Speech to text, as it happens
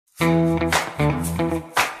Hey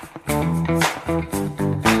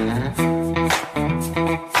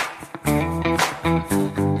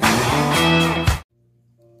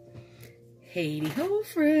ho,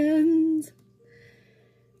 friends.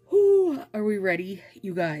 Whew, are we ready?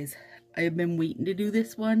 You guys, I have been waiting to do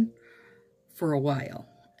this one for a while,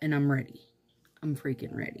 and I'm ready. I'm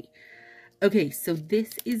freaking ready. Okay, so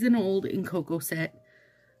this is an old in Cocoa set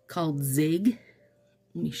called Zig.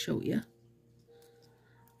 Let me show you.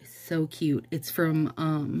 It's so cute. It's from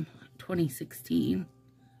 2016.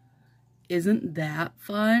 Isn't that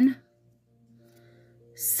fun?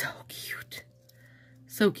 So cute.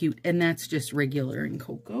 So cute. And that's just regular in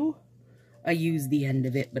Cocoa. I used the end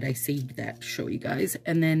of it, but I saved that to show you guys.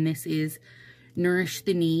 And then this is Nourish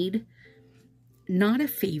the Need. Not a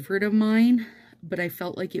favorite of mine, but I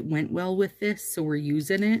felt like it went well with this, so we're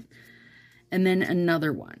using it. And then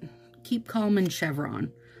another one, Keep Calm and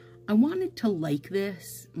Chevron. I wanted to like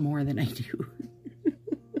this more than I do.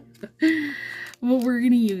 Well, we're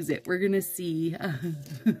going to use it. We're going to see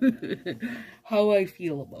how I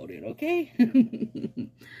feel about it, okay?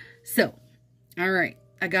 So, all right.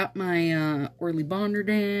 I got my Orly Bonder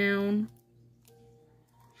down.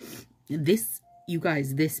 This, you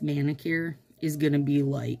guys, this manicure is going to be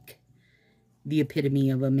like the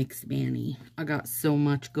epitome of a mixed mani. I got so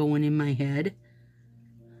much going in my head.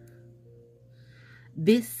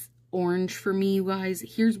 This orange for me, you guys,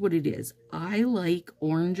 here's what it is. I like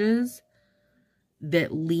oranges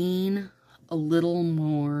that lean a little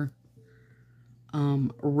more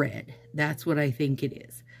red. That's what I think it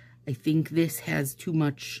is. I think this has too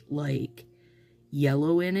much like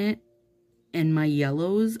yellow in it, and my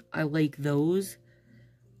yellows, I like those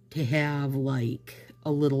to have like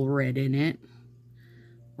a little red in it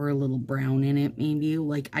or a little brown in it maybe.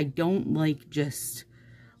 Like I don't like just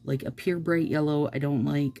like a pure bright yellow. I don't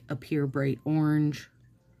like a pure bright orange.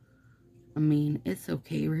 I mean, it's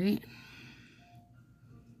okay, right?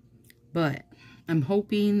 But I'm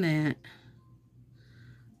hoping that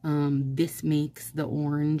this makes the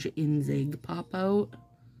orange in Zig pop out.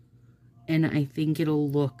 And I think it'll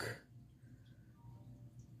look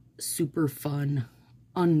super fun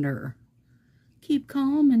under Keep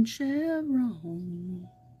Calm and Chevron.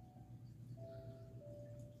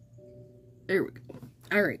 There we go.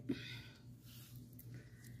 All right.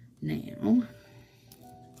 Now,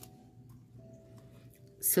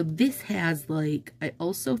 so this has like, I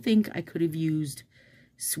also think I could have used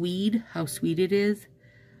Swede, how sweet it is,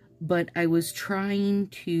 but I was trying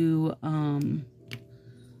to,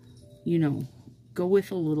 you know, go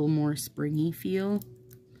with a little more springy feel,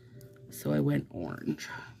 so I went orange.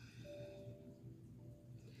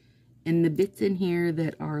 And the bits in here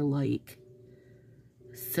that are like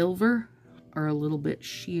silver are a little bit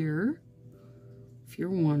sheer, if you're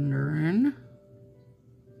wondering.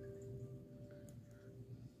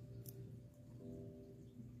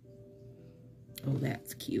 Oh,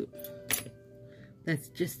 that's cute. That's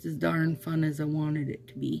just as darn fun as I wanted it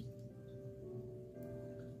to be.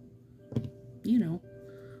 You know,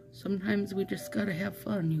 sometimes we just gotta have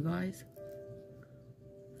fun, you guys.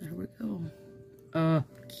 There we go. Oh,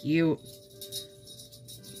 cute.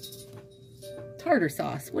 Tartar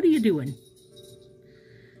sauce, what are you doing?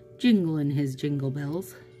 Jingling his jingle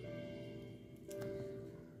bells.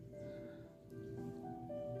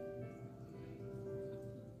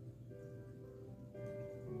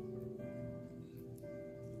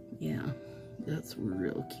 Yeah, that's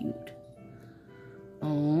real cute.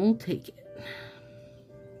 I'll take it.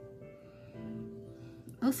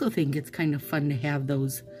 I also think it's kind of fun to have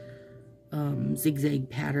those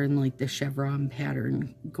zigzag pattern, like the chevron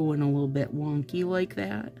pattern, going a little bit wonky like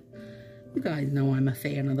that. You guys know I'm a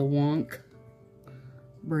fan of the wonk.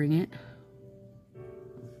 Bring it.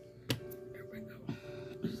 There we go.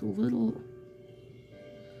 There's a little,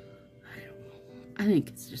 I don't know. I think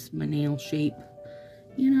it's just my nail shape.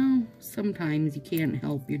 You know, sometimes you can't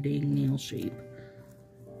help your dang nail shape.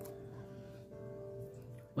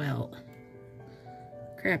 Well,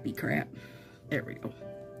 crappy crap. There we go.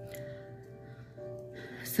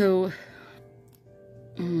 So,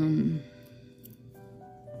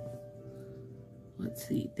 let's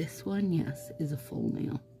see. This one, yes, is a full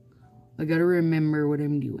nail. I gotta remember what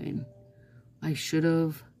I'm doing. I should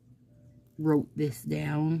have wrote this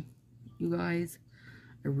down, you guys.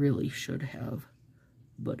 I really should have,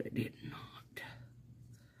 but I did not.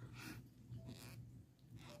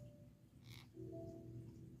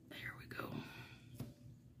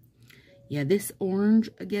 Yeah, this orange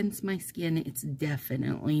against my skin, it's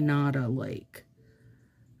definitely not a, like,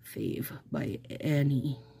 fave by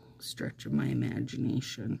any stretch of my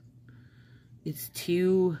imagination. It's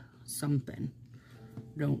too something.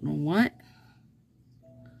 Don't know what,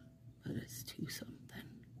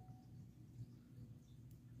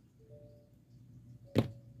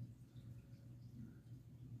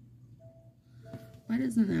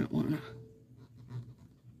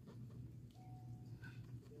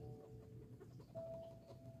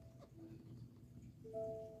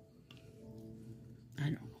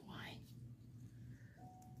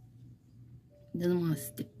 Doesn't want to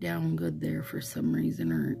stick down good there for some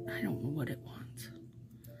reason, or I don't know what it wants.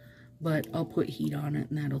 But I'll put heat on it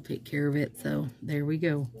and that'll take care of it. So there we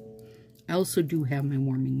go. I also do have my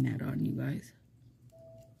warming mat on, you guys.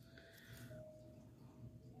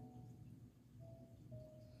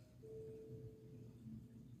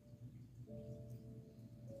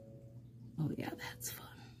 Oh yeah, that's fun.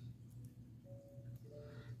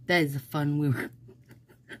 That is the fun we were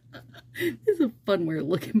this is the fun we're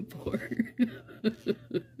looking for.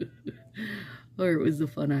 Or it was the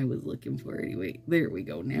fun I was looking for anyway. There we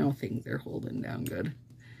go. Now things are holding down good.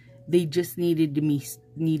 They just needed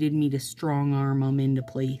me to strong arm them into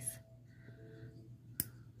place.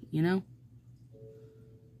 You know?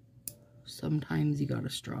 Sometimes you got a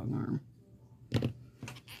strong arm.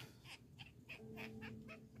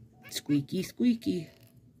 Squeaky, squeaky.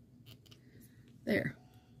 There.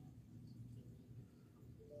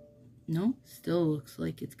 No, still looks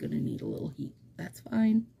like it's gonna need a little heat. That's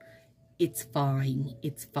fine. It's fine.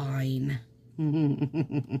 It's fine.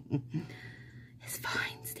 It's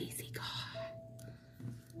fine, Stacy. God.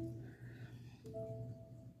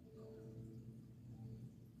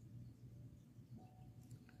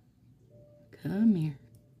 Come here.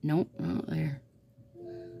 Nope, not there.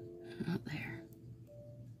 Not there.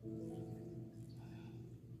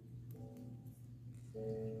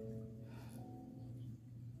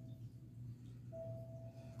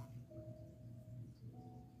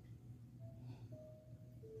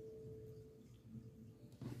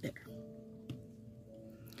 There.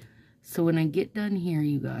 So when I get done here,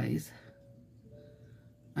 you guys,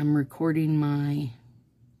 I'm recording my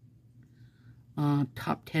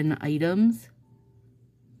top 10 items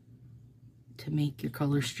to make your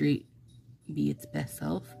color street be its best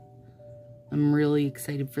self. I'm really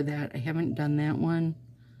excited for that. I haven't done that one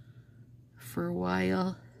for a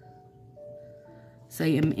while. So I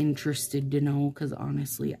am interested to know, because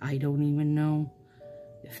honestly, I don't even know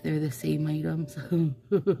if they're the same items.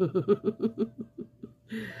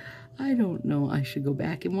 I don't know. I should go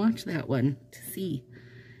back and watch that one to see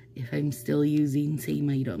if I'm still using same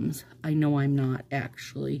items. I know I'm not,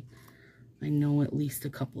 actually. I know at least a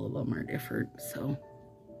couple of them are different, so.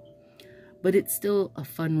 But it's still a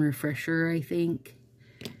fun refresher, I think.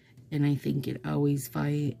 And I think it always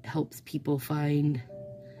helps people find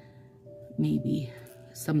maybe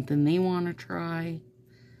something they want to try,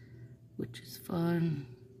 which is fun.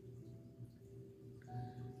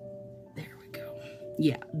 There we go.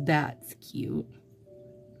 Yeah, that's cute.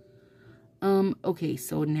 Okay,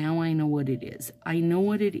 so now I know what it is. I know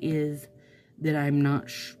what it is that I'm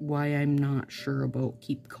not why I'm not sure about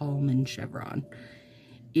Keep Calm and Chevron.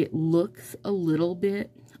 It looks a little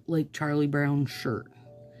bit like Charlie Brown's shirt.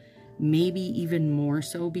 Maybe even more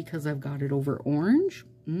so because I've got it over orange.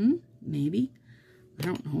 Maybe. I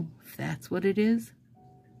don't know if that's what it is.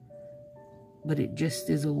 But it just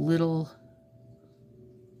is a little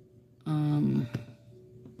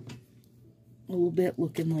bit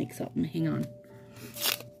looking like something. Hang on.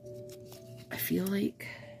 I feel like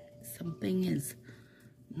something is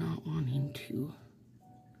not wanting to.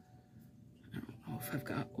 I don't know if I've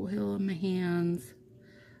got oil on my hands.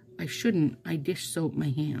 I shouldn't. I dish soap my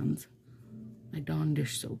hands. I Dawn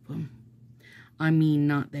dish soap them. I mean,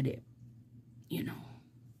 not that it, you know.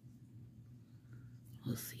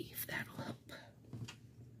 We'll see if that'll help.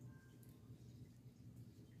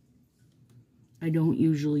 I don't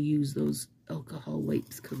usually use those alcohol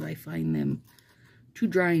wipes because I find them too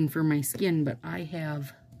drying for my skin, but I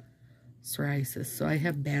have psoriasis, so I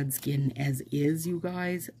have bad skin as is, you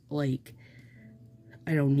guys. Like,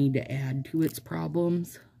 I don't need to add to its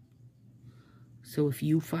problems. So if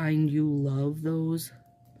you find you love those,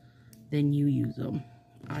 then you use them.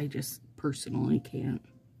 I just personally can't.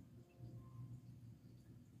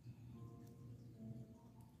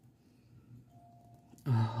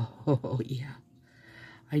 Oh, yeah.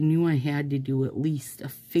 I knew I had to do at least a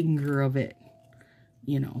finger of it,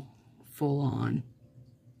 you know, full on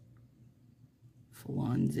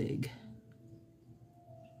zig.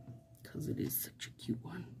 Because it is such a cute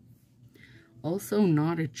one. Also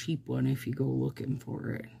not a cheap one if you go looking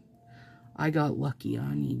for it. I got lucky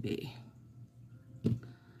on eBay.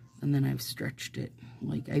 And then I've stretched it.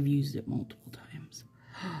 Like, I've used it multiple times.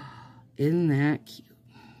 Isn't that cute?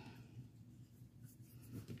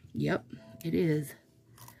 Yep, it is.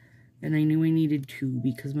 And I knew I needed two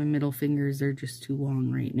because my middle fingers are just too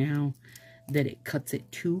long right now. That it cuts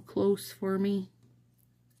it too close for me.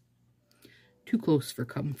 Too close for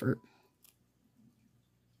comfort.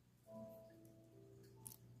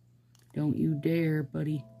 Don't you dare,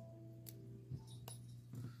 buddy.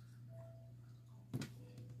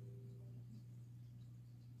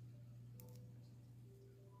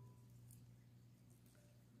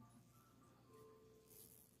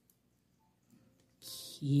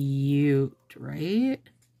 cute, right?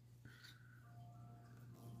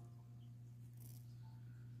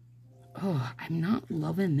 Oh, I'm not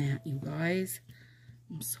loving that, you guys.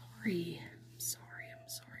 I'm sorry. I'm sorry. I'm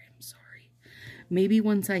sorry. I'm sorry. Maybe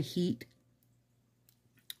once I heat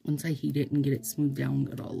it and get it smoothed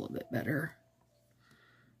down, I'll love it better.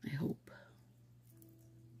 I hope.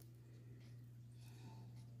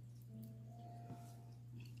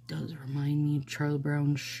 It does remind me of Charlie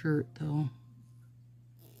Brown's shirt, though.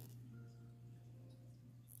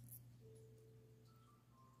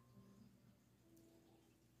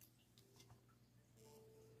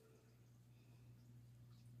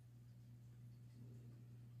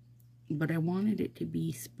 But I wanted it to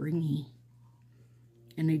be springy.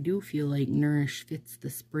 And I do feel like Nourish fits the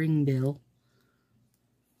spring bill.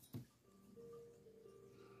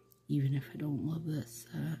 Even if I don't love this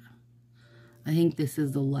set. I think this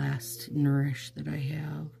is the last Nourish that I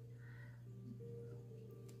have.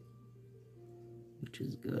 Which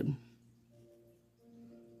is good.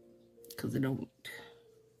 Because I don't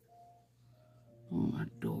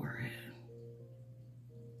adore it.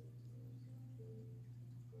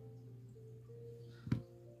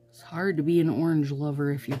 It's hard to be an orange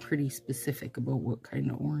lover if you're pretty specific about what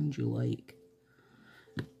kind of orange you like.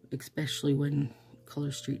 Especially when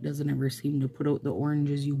Color Street doesn't ever seem to put out the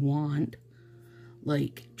oranges you want.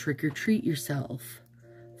 Like Trick or Treat Yourself,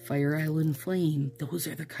 Fire Island Flame. Those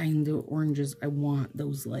are the kinds of oranges I want.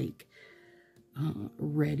 Those like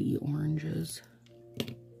reddy oranges.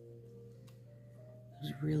 Those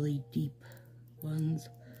really deep ones.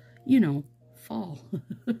 You know, fall.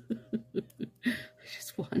 I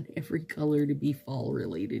just want every color to be fall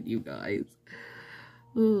related, you guys.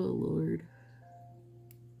 Oh, Lord.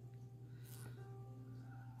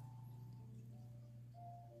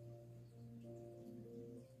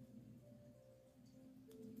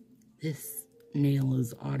 This nail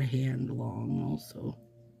is out of hand long also.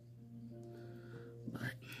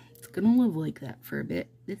 But it's gonna live like that for a bit.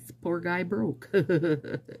 This poor guy broke.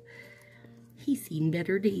 He's seen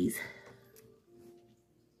better days.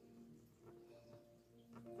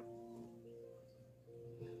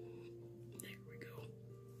 There we go.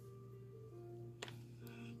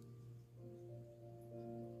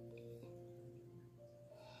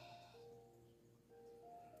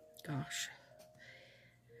 Gosh.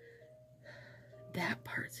 That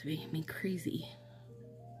part's making me crazy.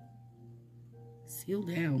 Seal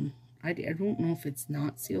down. I don't know if it's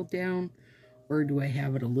not sealed down, or do I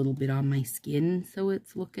have it a little bit on my skin so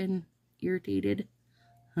it's looking irritated?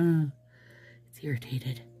 It's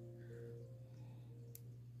irritated.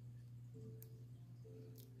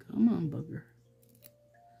 Come on, bugger.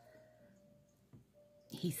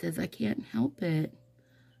 He says I can't help it.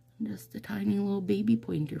 I'm just a tiny little baby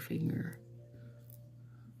pointer finger.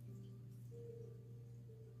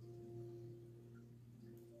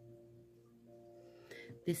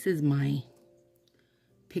 This is my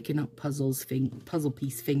picking up puzzle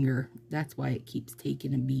piece finger. That's why it keeps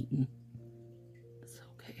taking a beating. It's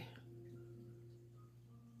okay.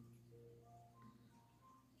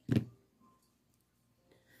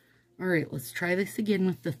 Alright, let's try this again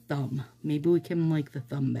with the thumb. Maybe we can like the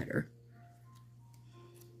thumb better.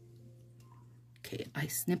 Okay, I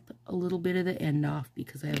snip a little bit of the end off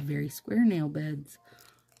because I have very square nail beds.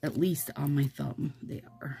 At least on my thumb, they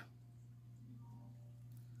are.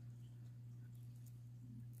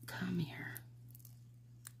 Come here.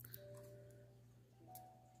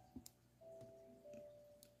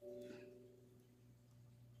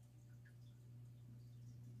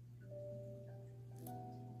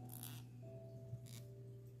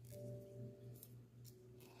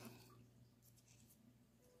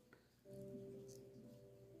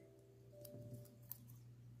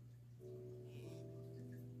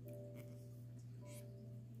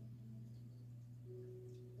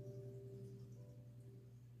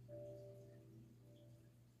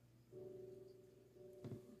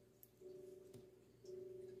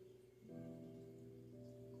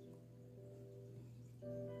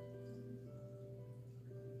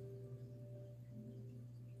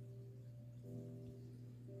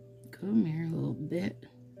 Come here a little bit.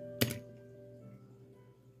 There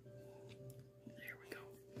we go.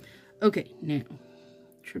 Okay, now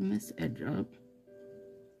trim this edge up.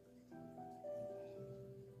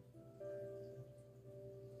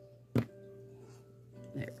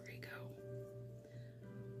 There we go.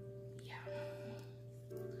 Yeah.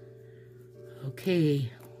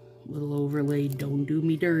 Okay, little overlay, don't do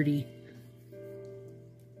me dirty.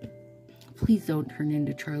 Please don't turn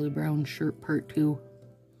into Charlie Brown's shirt part 2.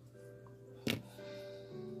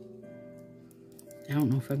 I don't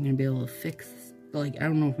know if I'm going to be able to fix, like, I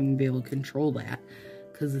don't know if I'm going to be able to control that,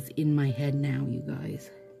 because it's in my head now, you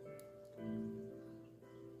guys.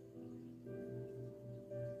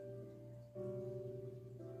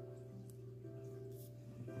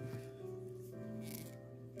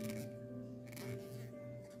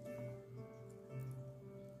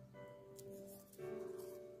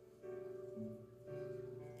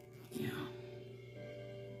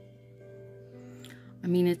 I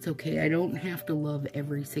mean, it's okay. I don't have to love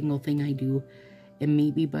every single thing I do. And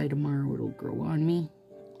maybe by tomorrow it'll grow on me.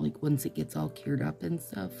 Like once it gets all cured up and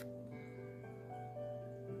stuff.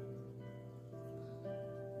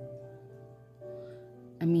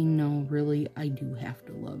 I mean, no, really, I do have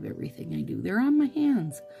to love everything I do. They're on my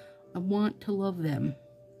hands. I want to love them.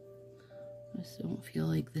 I just don't feel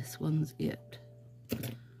like this one's it.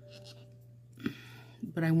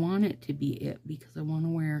 But I want it to be it because I want to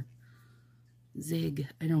wear Zig.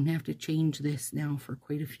 I don't have to change this now for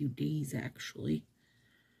quite a few days, actually.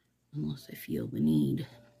 Unless I feel the need.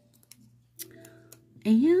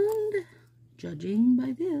 And judging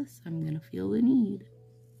by this, I'm going to feel the need.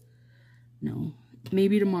 No.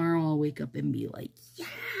 Maybe tomorrow I'll wake up and be like,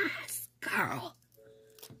 yes, girl.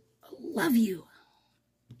 I love you.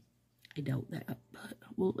 I doubt that, but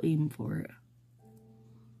we'll aim for it.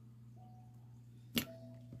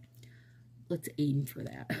 Let's aim for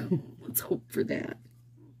that. Let's hope for that.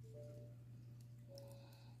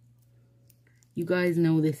 You guys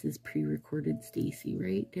know this is pre-recorded Stacy,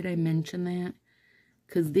 right? Did I mention that?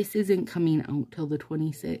 Because this isn't coming out till the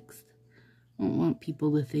 26th. I don't want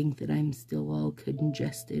people to think that I'm still all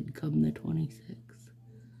congested come the 26th.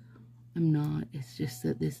 I'm not. It's just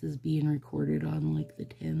that this is being recorded on like the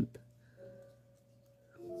 10th.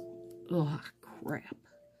 Oh, crap.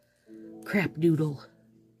 Crap doodle.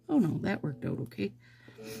 Oh no, that worked out okay.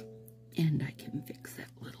 And I can fix that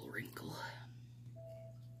little wrinkle.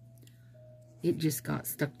 It just got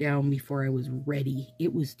stuck down before I was ready.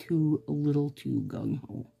 It was a little too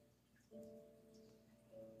gung-ho.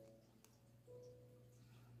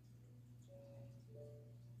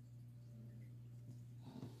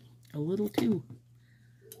 A little too.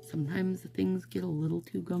 Sometimes the things get a little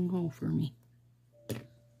too gung-ho for me.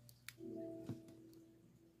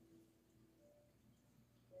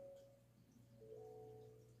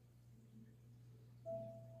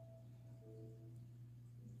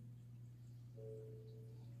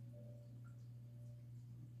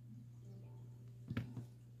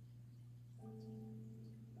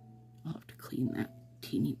 I'll have to clean that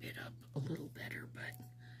teeny bit up a little better, but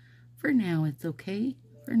for now it's okay.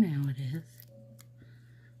 For now it is.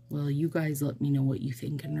 Well, you guys let me know what you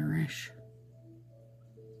think of Nourish.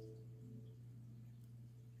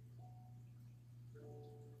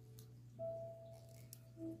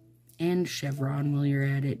 And Chevron while you're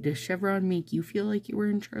at it. Does Chevron make you feel like you're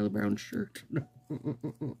wearing Charlie Brown's shirt?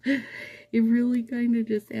 It really kind of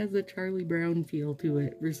just has a Charlie Brown feel to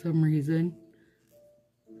it for some reason.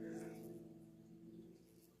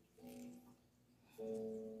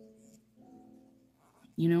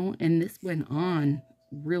 You know, and this went on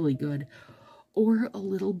really good. Or a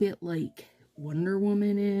little bit like Wonder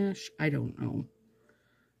Woman-ish. I don't know.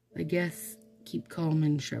 I guess Keep Calm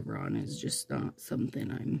and Chevron is just not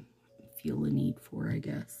something I'm feel a need for, I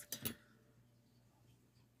guess.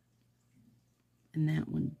 And that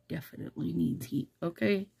one definitely needs heat.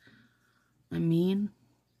 Okay? I mean,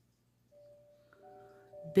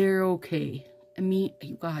 they're okay. I mean,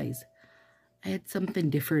 you guys, I had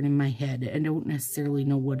something different in my head. I don't necessarily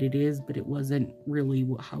know what it is, but it wasn't really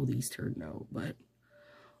how these turned out. But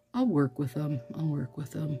I'll work with them. I'll work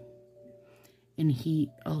with them. And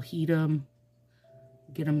I'll heat them.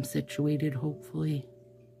 Get them situated, hopefully.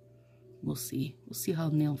 We'll see. We'll see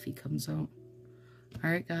how Nailfie comes out.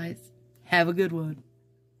 Alright, guys. Have a good one.